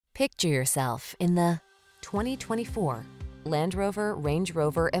Picture yourself in the 2024 Land Rover Range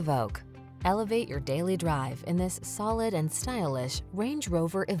Rover Evoque. Elevate your daily drive in this solid and stylish Range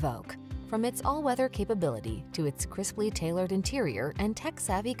Rover Evoque. From its all-weather capability to its crisply tailored interior and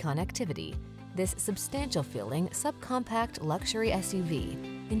tech-savvy connectivity, this substantial-feeling subcompact luxury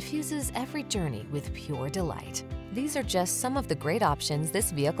SUV infuses every journey with pure delight. These are just some of the great options this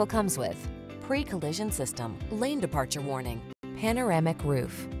vehicle comes with: pre-collision system, lane departure warning, panoramic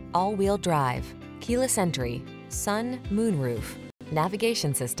roof, all-wheel drive, keyless entry, sun, moonroof,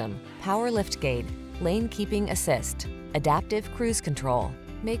 navigation system, power liftgate, lane keeping assist, adaptive cruise control.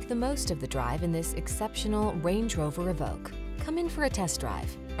 Make the most of the drive in this exceptional Range Rover Evoque. Come in for a test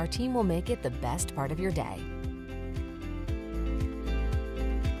drive. Our team will make it the best part of your day.